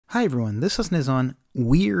Hi everyone, this lesson is on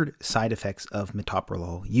weird side effects of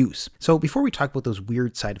metoprolol use. So before we talk about those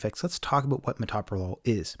weird side effects, let's talk about what metoprolol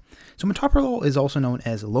is. So metoprolol is also known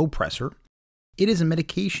as low pressor. It is a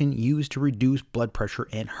medication used to reduce blood pressure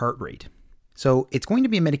and heart rate. So it's going to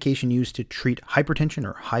be a medication used to treat hypertension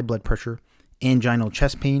or high blood pressure, anginal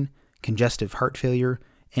chest pain, congestive heart failure,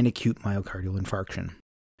 and acute myocardial infarction.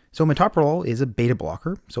 So metoprolol is a beta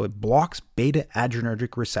blocker, so it blocks beta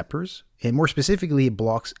adrenergic receptors, and more specifically, it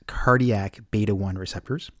blocks cardiac beta-1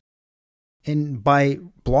 receptors. And by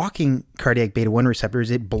blocking cardiac beta-1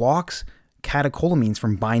 receptors, it blocks catecholamines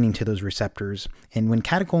from binding to those receptors. And when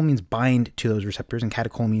catecholamines bind to those receptors, and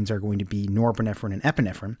catecholamines are going to be norepinephrine and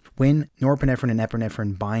epinephrine, when norepinephrine and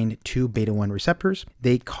epinephrine bind to beta-1 receptors,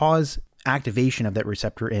 they cause activation of that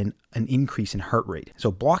receptor and an increase in heart rate.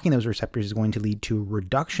 So blocking those receptors is going to lead to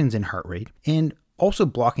reductions in heart rate, and also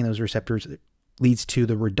blocking those receptors leads to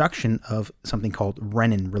the reduction of something called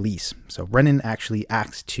renin release. So renin actually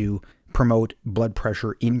acts to promote blood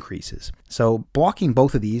pressure increases. So blocking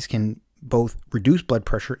both of these can both reduce blood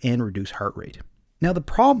pressure and reduce heart rate. Now the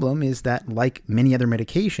problem is that, like many other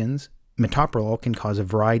medications, metoprolol can cause a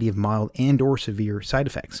variety of mild and or severe side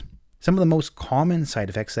effects. Some of the most common side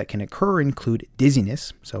effects that can occur include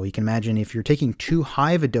dizziness. So you can imagine if you're taking too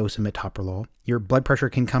high of a dose of metoprolol, your blood pressure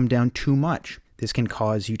can come down too much. This can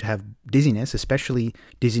cause you to have dizziness, especially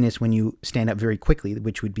dizziness when you stand up very quickly,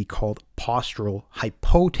 which would be called postural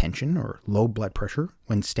hypotension or low blood pressure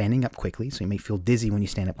when standing up quickly. So you may feel dizzy when you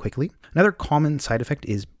stand up quickly. Another common side effect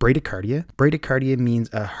is bradycardia. Bradycardia means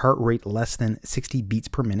a heart rate less than 60 beats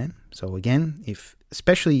per minute. So again, if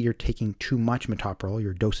especially you're taking too much metoprolol,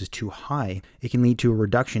 your dose is too high, it can lead to a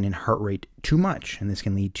reduction in heart rate too much, and this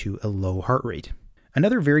can lead to a low heart rate.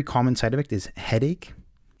 Another very common side effect is headache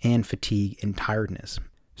and fatigue and tiredness.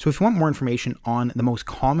 So if you want more information on the most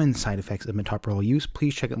common side effects of metoprolol use,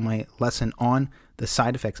 please check out my lesson on the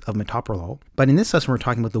side effects of metoprolol. But in this lesson, we're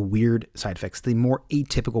talking about the weird side effects, the more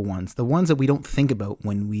atypical ones, the ones that we don't think about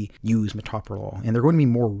when we use metoprolol, and they're going to be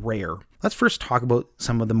more rare. Let's first talk about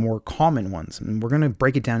some of the more common ones, and we're going to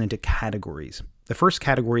break it down into categories. The first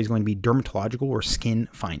category is going to be dermatological or skin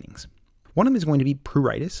findings. One of them is going to be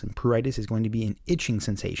pruritus, and pruritus is going to be an itching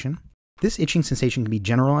sensation. This itching sensation can be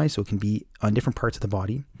generalized, so it can be on different parts of the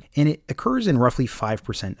body, and it occurs in roughly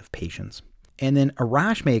 5% of patients. And then a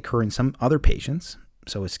rash may occur in some other patients.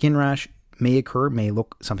 So a skin rash may occur, may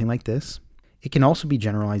look something like this. It can also be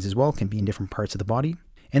generalized as well, it can be in different parts of the body.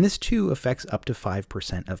 And this too affects up to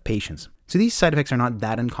 5% of patients. So these side effects are not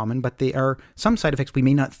that uncommon, but they are some side effects we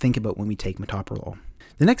may not think about when we take metoprolol.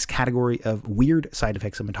 The next category of weird side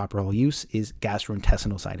effects of metoprolol use is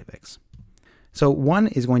gastrointestinal side effects. So one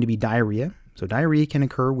is going to be diarrhea. So diarrhea can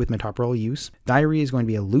occur with metoprolol use. Diarrhea is going to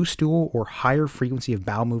be a loose stool or higher frequency of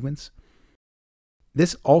bowel movements.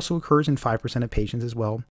 This also occurs in 5% of patients as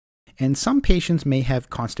well. And some patients may have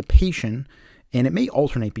constipation, and it may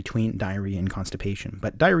alternate between diarrhea and constipation,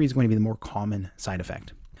 but diarrhea is going to be the more common side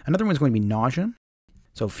effect. Another one is going to be nausea.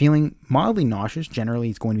 So feeling mildly nauseous, generally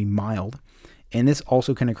it's going to be mild, and this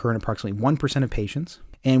also can occur in approximately 1% of patients.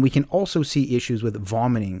 And we can also see issues with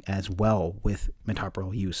vomiting as well with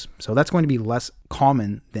metoprolol use. So that's going to be less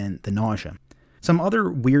common than the nausea. Some other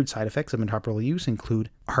weird side effects of metoprolol use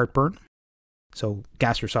include heartburn, so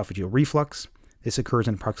gastroesophageal reflux. This occurs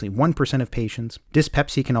in approximately 1% of patients.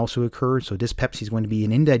 Dyspepsia can also occur. So dyspepsia is going to be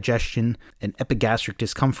an indigestion, an epigastric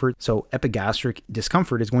discomfort. So epigastric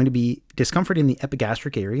discomfort is going to be discomfort in the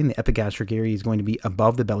epigastric area, and the epigastric area is going to be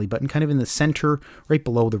above the belly button, kind of in the center, right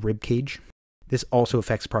below the rib cage. This also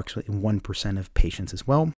affects approximately 1% of patients as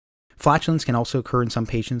well. Flatulence can also occur in some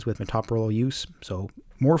patients with metoprolol use, so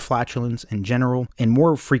more flatulence in general, and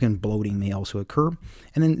more frequent bloating may also occur.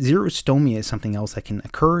 And then xerostomia is something else that can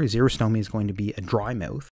occur. Xerostomia is going to be a dry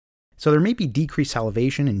mouth. So there may be decreased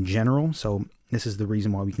salivation in general, so this is the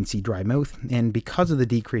reason why we can see dry mouth. And because of the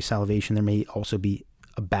decreased salivation, there may also be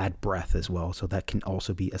a bad breath as well, so that can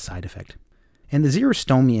also be a side effect. And the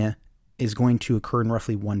xerostomia is going to occur in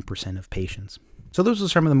roughly 1% of patients. So those are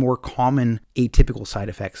some of the more common atypical side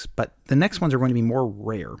effects, but the next ones are going to be more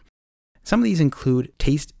rare. Some of these include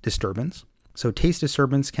taste disturbance. So taste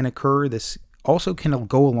disturbance can occur. This also can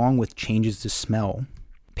go along with changes to smell.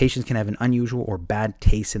 Patients can have an unusual or bad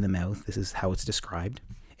taste in the mouth. This is how it's described.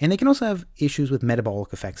 And they can also have issues with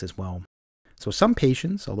metabolic effects as well. So some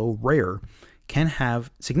patients, although rare, can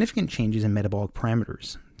have significant changes in metabolic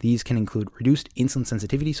parameters. These can include reduced insulin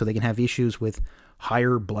sensitivity, so they can have issues with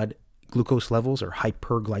higher blood glucose levels or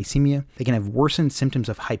hyperglycemia. They can have worsened symptoms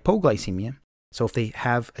of hypoglycemia. So if they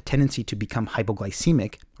have a tendency to become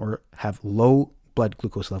hypoglycemic or have low blood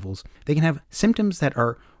glucose levels, they can have symptoms that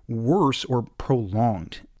are worse or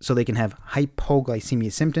prolonged. So they can have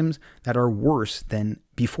hypoglycemia symptoms that are worse than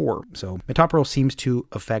before. So metoprolol seems to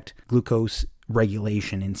affect glucose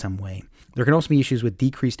regulation in some way. There can also be issues with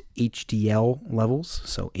decreased HDL levels.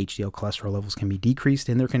 So HDL cholesterol levels can be decreased,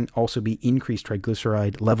 and there can also be increased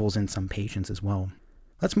triglyceride levels in some patients as well.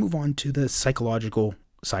 Let's move on to the psychological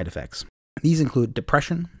side effects. These include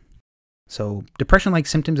depression. So depression-like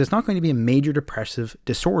symptoms, it's not going to be a major depressive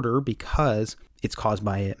disorder because it's caused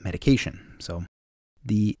by a medication. So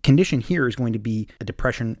the condition here is going to be a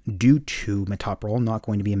depression due to metoprolol, not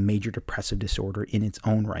going to be a major depressive disorder in its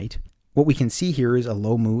own right. What we can see here is a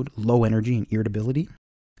low mood, low energy, and irritability.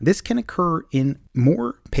 This can occur in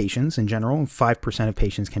more patients in general. 5% of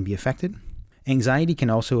patients can be affected. Anxiety can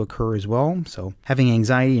also occur as well. So having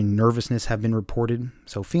anxiety and nervousness have been reported.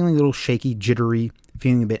 So feeling a little shaky, jittery,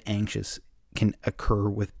 feeling a bit anxious can occur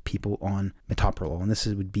with people on metoprolol. And this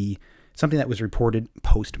would be something that was reported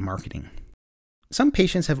post-marketing. Some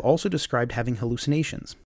patients have also described having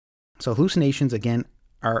hallucinations. So hallucinations, again,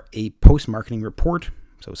 are a post-marketing report.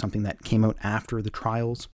 So something that came out after the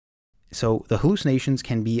trials. So the hallucinations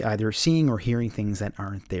can be either seeing or hearing things that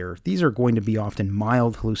aren't there. These are going to be often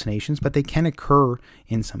mild hallucinations, but they can occur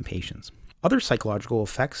in some patients. Other psychological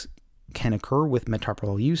effects can occur with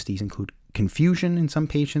metoprolol use. These include confusion in some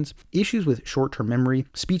patients, issues with short-term memory,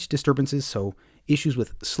 speech disturbances, so issues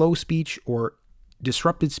with slow speech or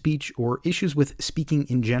disrupted speech, or issues with speaking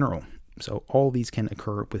in general. So all these can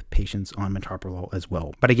occur with patients on metoprolol as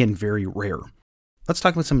well, but again, very rare. Let's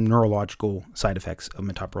talk about some neurological side effects of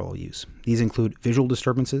metoprolol use. These include visual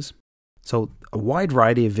disturbances. So a wide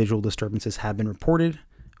variety of visual disturbances have been reported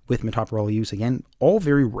with metoprolol use. Again, all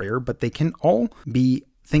very rare, but they can all be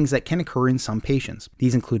things that can occur in some patients.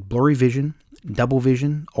 These include blurry vision, double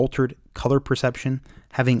vision, altered color perception,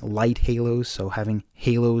 having light halos, so having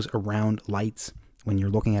halos around lights when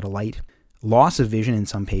you're looking at a light, loss of vision in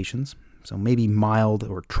some patients, so maybe mild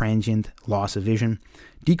or transient loss of vision,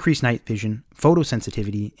 decreased night vision,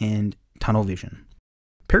 photosensitivity, and tunnel vision.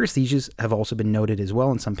 Paresthesias have also been noted as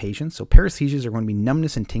well in some patients. So paresthesias are going to be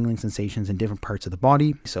numbness and tingling sensations in different parts of the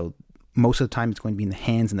body. So most of the time it's going to be in the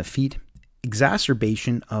hands and the feet.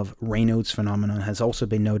 Exacerbation of Raynaud's phenomenon has also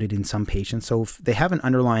been noted in some patients. So if they have an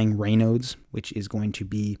underlying Raynaud's, which is going to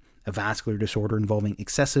be a vascular disorder involving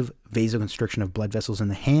excessive vasoconstriction of blood vessels in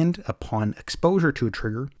the hand upon exposure to a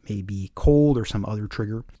trigger, maybe cold or some other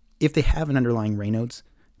trigger. If they have an underlying Raynaud's,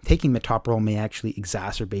 taking metoprolol may actually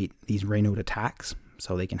exacerbate these Raynaud attacks.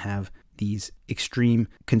 So they can have these extreme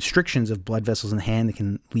constrictions of blood vessels in the hand that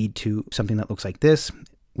can lead to something that looks like this,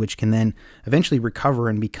 which can then eventually recover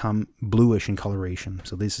and become bluish in coloration.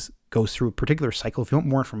 So this goes through a particular cycle. If you want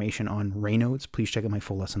more information on Raynaud's, please check out my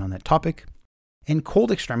full lesson on that topic. And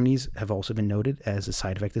cold extremities have also been noted as a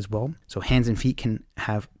side effect as well. So hands and feet can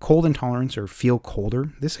have cold intolerance or feel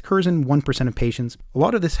colder. This occurs in 1% of patients. A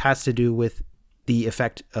lot of this has to do with the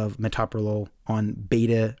effect of metoprolol on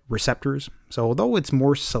beta receptors. So although it's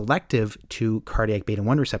more selective to cardiac beta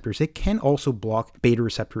 1 receptors, it can also block beta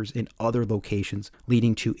receptors in other locations,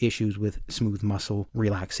 leading to issues with smooth muscle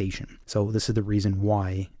relaxation. So this is the reason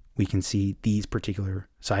why we can see these particular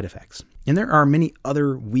side effects. And there are many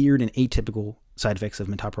other weird and atypical side effects of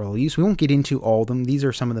metoprolol use. We won't get into all of them. These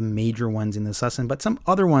are some of the major ones in this lesson, but some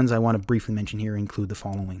other ones I want to briefly mention here include the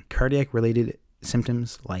following. Cardiac-related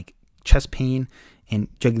symptoms like chest pain and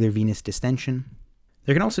jugular venous distension.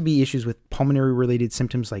 There can also be issues with pulmonary-related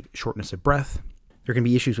symptoms like shortness of breath. There can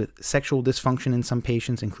be issues with sexual dysfunction in some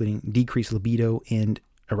patients, including decreased libido and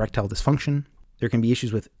erectile dysfunction. There can be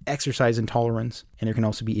issues with exercise intolerance, and there can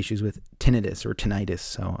also be issues with tinnitus or tinnitus,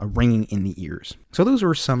 so a ringing in the ears. So those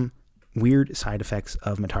are some weird side effects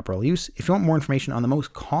of metoprolol use. If you want more information on the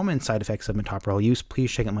most common side effects of metoprolol use,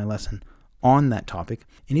 please check out my lesson on that topic.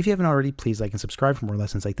 And if you haven't already, please like and subscribe for more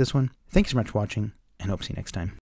lessons like this one. Thanks so much for watching, and hope to see you next time.